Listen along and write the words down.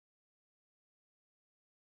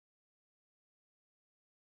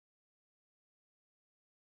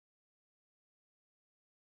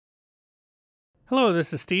Hello,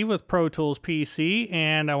 this is Steve with Pro Tools PC,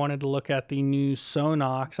 and I wanted to look at the new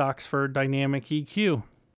Sonnox Oxford Dynamic EQ.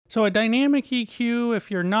 So a dynamic EQ,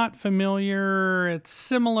 if you're not familiar, it's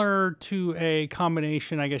similar to a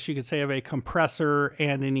combination, I guess you could say, of a compressor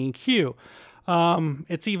and an EQ.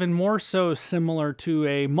 It's even more so similar to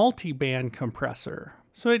a multi-band compressor.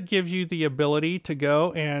 So it gives you the ability to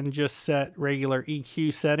go and just set regular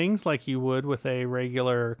EQ settings like you would with a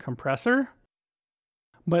regular compressor,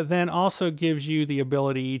 but then also gives you the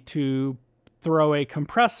ability to throw a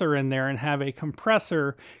compressor in there and have a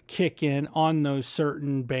compressor kick in on those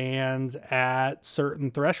certain bands at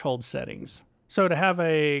certain threshold settings. So to have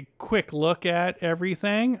a quick look at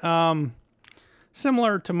everything,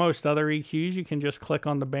 similar to most other EQs, you can just click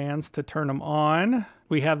on the bands to turn them on.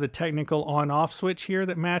 We have the technical on-off switch here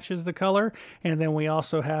that matches the color, and then we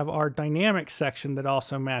also have our dynamic section that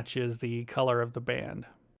also matches the color of the band.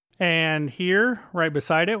 And here, right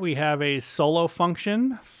beside it, we have a solo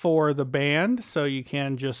function for the band, so you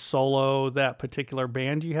can just solo that particular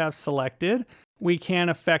band you have selected. We can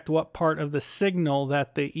affect what part of the signal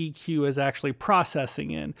that the EQ is actually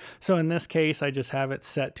processing in. So in this case, I just have it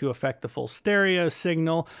set to affect the full stereo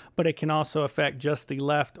signal, but it can also affect just the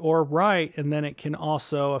left or right, and then it can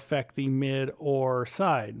also affect the mid or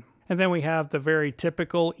side. And then we have the very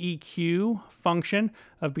typical EQ function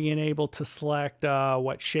of being able to select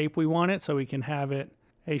what shape we want it. So we can have it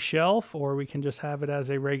a shelf, or we can just have it as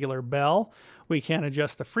a regular bell. We can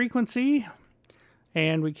adjust the frequency,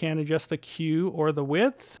 and we can adjust the Q or the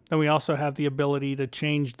width. Then we also have the ability to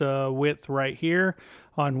change the width right here.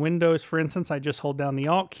 On Windows, for instance, I just hold down the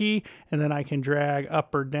Alt key, and then I can drag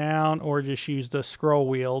up or down, or just use the scroll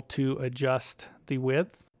wheel to adjust the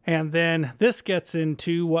width. And then this gets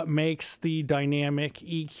into what makes the dynamic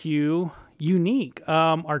EQ unique.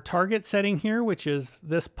 Our target setting here, which is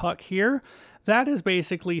this puck here, that is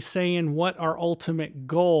basically saying what our ultimate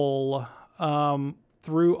goal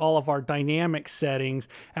through all of our dynamic settings,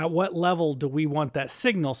 at what level do we want that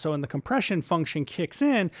signal. So when the compression function kicks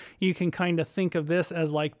in, you can kind of think of this as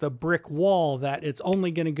like the brick wall, that it's only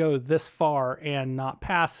going to go this far and not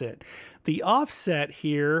pass it. The offset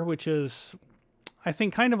here, which is, I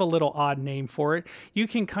think, kind of a little odd name for it, you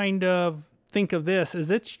can kind of think of this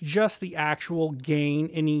as it's just the actual gain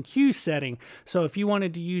in EQ setting. So if you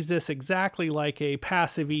wanted to use this exactly like a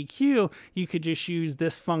passive EQ, you could just use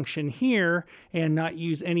this function here and not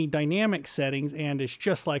use any dynamic settings, and it's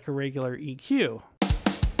just like a regular EQ.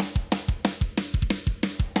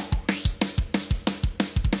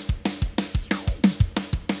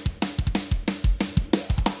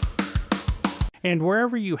 And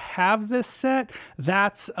wherever you have this set,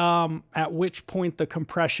 that's at which point the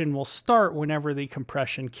compression will start whenever the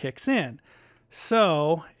compression kicks in.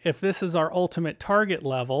 So if this is our ultimate target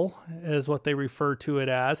level, is what they refer to it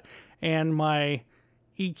as, and my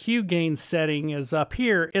EQ gain setting is up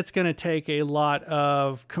here, it's going to take a lot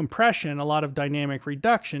of compression, a lot of dynamic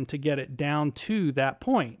reduction to get it down to that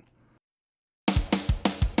point.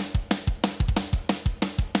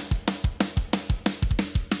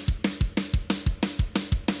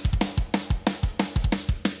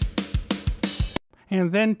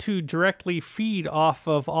 And then to directly feed off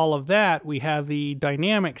of all of that, we have the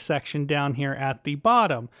dynamic section down here at the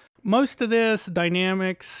bottom. Most of this,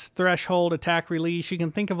 dynamics, threshold, attack, release, you can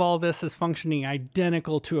think of all this as functioning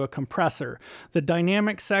identical to a compressor. The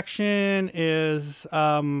dynamic section is,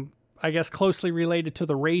 I guess, closely related to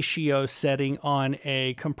the ratio setting on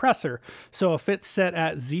a compressor. So if it's set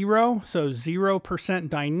at 0, so 0%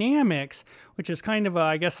 dynamics, which is kind of,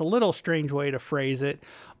 I guess, a little strange way to phrase it,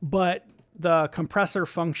 but the compressor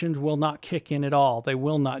functions will not kick in at all. They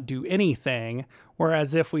will not do anything.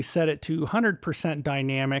 Whereas if we set it to 100%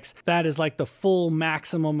 dynamics, that is like the full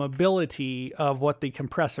maximum ability of what the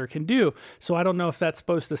compressor can do. So I don't know if that's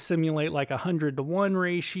supposed to simulate like a 100-to-1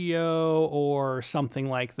 ratio or something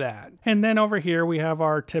like that. And then over here we have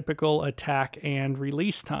our typical attack and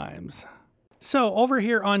release times. So over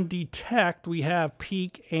here on detect, we have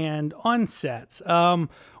peak and onsets.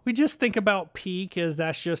 We just think about peak as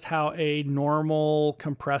that's just how a normal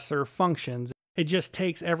compressor functions. It just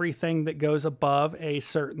takes everything that goes above a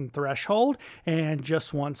certain threshold and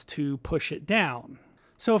just wants to push it down.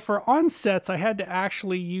 So for onsets, I had to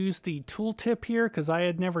actually use the tooltip here because I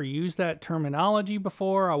had never used that terminology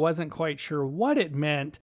before. I wasn't quite sure what it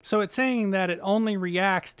meant. So it's saying that it only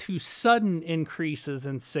reacts to sudden increases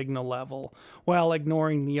in signal level while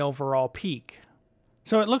ignoring the overall peak.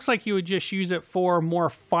 So it looks like you would just use it for more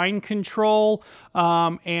fine control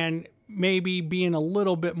and maybe being a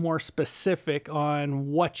little bit more specific on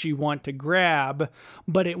what you want to grab,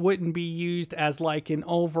 but it wouldn't be used as like an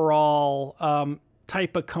overall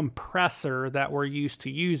type of compressor that we're used to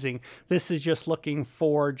using. This is just looking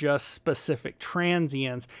for just specific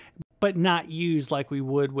transients, but not used like we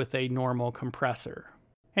would with a normal compressor.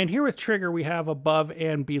 And here with trigger, we have above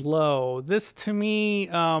and below. This to me,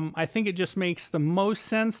 I think it just makes the most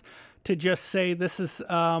sense to just say this is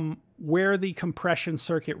where the compression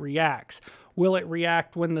circuit reacts. Will it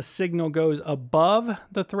react when the signal goes above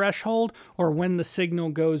the threshold or when the signal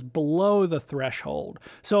goes below the threshold?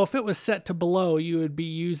 So if it was set to below, you would be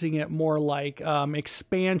using it more like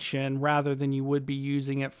expansion rather than you would be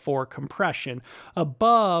using it for compression.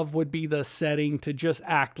 Above would be the setting to just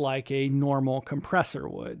act like a normal compressor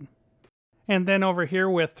would. And then over here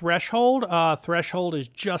with threshold, threshold is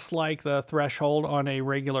just like the threshold on a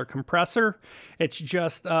regular compressor. It's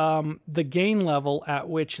just the gain level at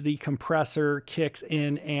which the compressor kicks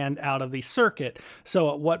in and out of the circuit.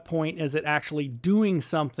 So at what point is it actually doing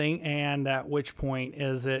something and at which point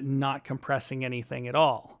is it not compressing anything at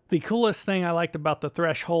all? The coolest thing I liked about the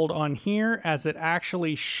threshold on here as it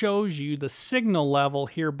actually shows you the signal level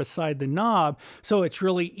here beside the knob, so it's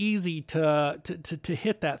really easy to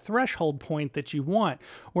hit that threshold point that you want,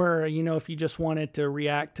 where, you know, if you just wanted to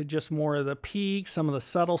react to just more of the peak, some of the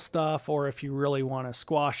subtle stuff, or if you really want to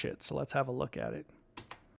squash it. So let's have a look at it.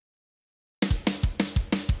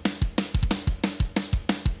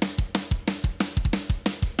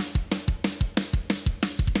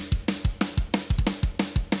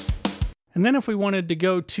 And then if we wanted to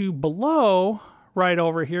go to below, right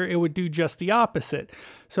over here, it would do just the opposite.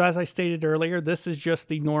 So as I stated earlier, this is just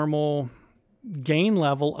the normal gain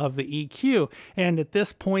level of the EQ. And at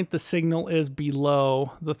this point, the signal is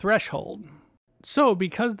below the threshold. So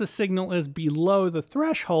because the signal is below the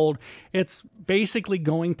threshold, it's basically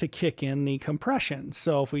going to kick in the compression.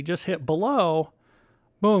 So if we just hit below,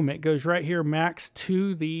 boom, it goes right here max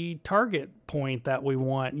to the target point that we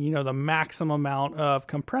want, you know, the maximum amount of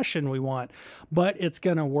compression we want, but it's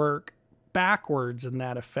going to work backwards in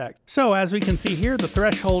that effect. So as we can see here, the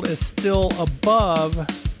threshold is still above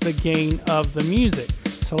the gain of the music.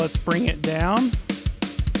 So let's bring it down.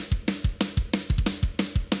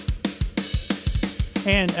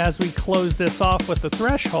 And as we close this off with the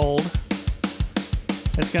threshold,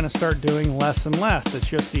 it's going to start doing less and less. It's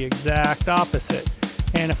just the exact opposite.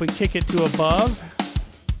 And if we kick it to above,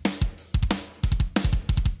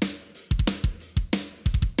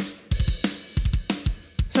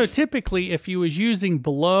 so typically if you was using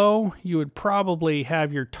below, you would probably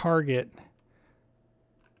have your target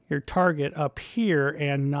up here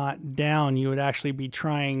and not down. You would actually be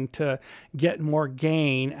trying to get more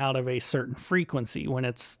gain out of a certain frequency when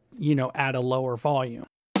it's, you know, at a lower volume.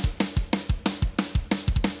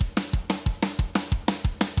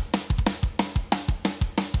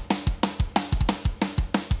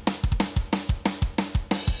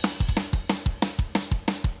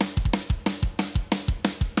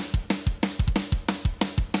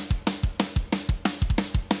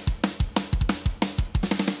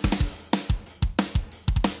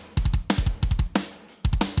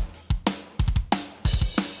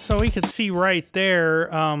 So we could see right there,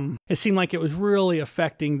 it seemed like it was really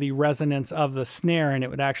affecting the resonance of the snare, and it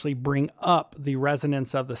would actually bring up the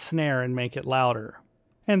resonance of the snare and make it louder.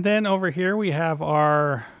 And then over here we have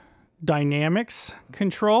our dynamics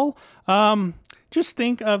control. Just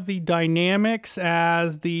think of the dynamics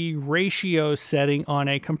as the ratio setting on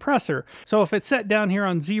a compressor. So if it's set down here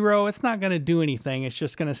on 0, it's not going to do anything. It's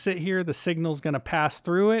just going to sit here, the signal's going to pass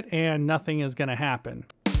through it, and nothing is going to happen.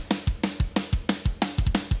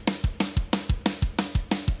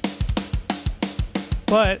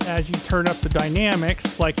 But as you turn up the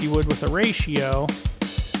dynamics, like you would with a ratio,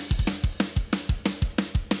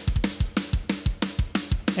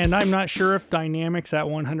 and I'm not sure if dynamics at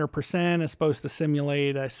 100% is supposed to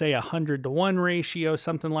simulate, say, a 100-to-1 ratio,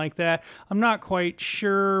 something like that. I'm not quite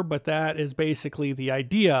sure, but that is basically the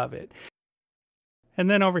idea of it. And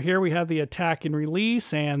then over here we have the attack and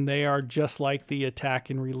release, and they are just like the attack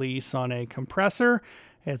and release on a compressor.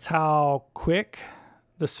 It's how quick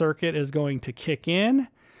the circuit is going to kick in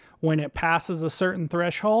when it passes a certain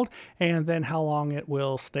threshold, and then how long it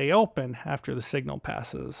will stay open after the signal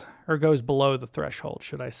passes, or goes below the threshold,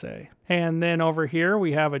 should I say. And then over here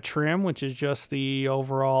we have a trim, which is just the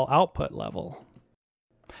overall output level.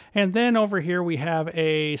 And then over here we have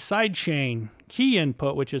a sidechain key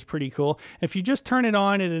input, which is pretty cool. If you just turn it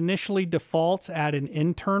on, it initially defaults at an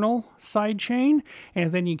internal sidechain,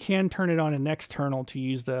 and then you can turn it on an external to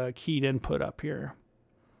use the keyed input up here.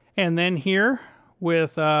 And then here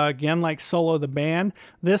with, again, like solo the band,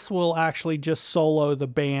 this will actually just solo the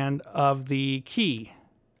band of the key.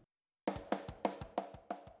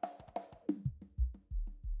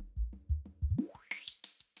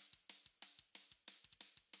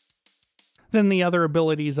 Then the other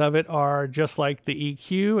abilities of it are just like the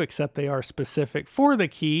EQ, except they are specific for the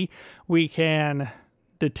key. We can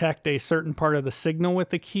detect a certain part of the signal with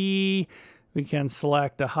the key. We can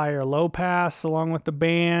select a high or low pass along with the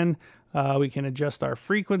band. We can adjust our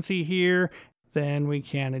frequency here. Then we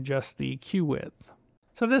can adjust the cue width.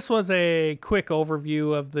 So this was a quick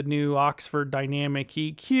overview of the new Oxford Dynamic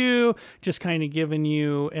EQ, just kind of giving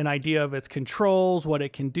you an idea of its controls, what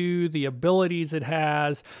it can do, the abilities it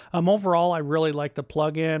has. Overall, I really liked the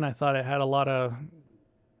plugin. I thought it had a lot of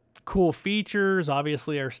cool features.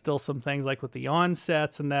 Obviously, there are still some things like with the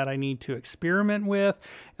onsets and that I need to experiment with.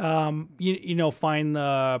 You know, find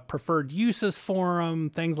the preferred uses for them,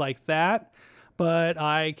 things like that. But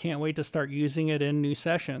I can't wait to start using it in new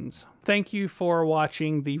sessions. Thank you for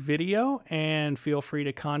watching the video, and feel free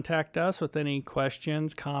to contact us with any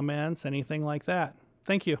questions, comments, anything like that.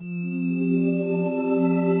 Thank you.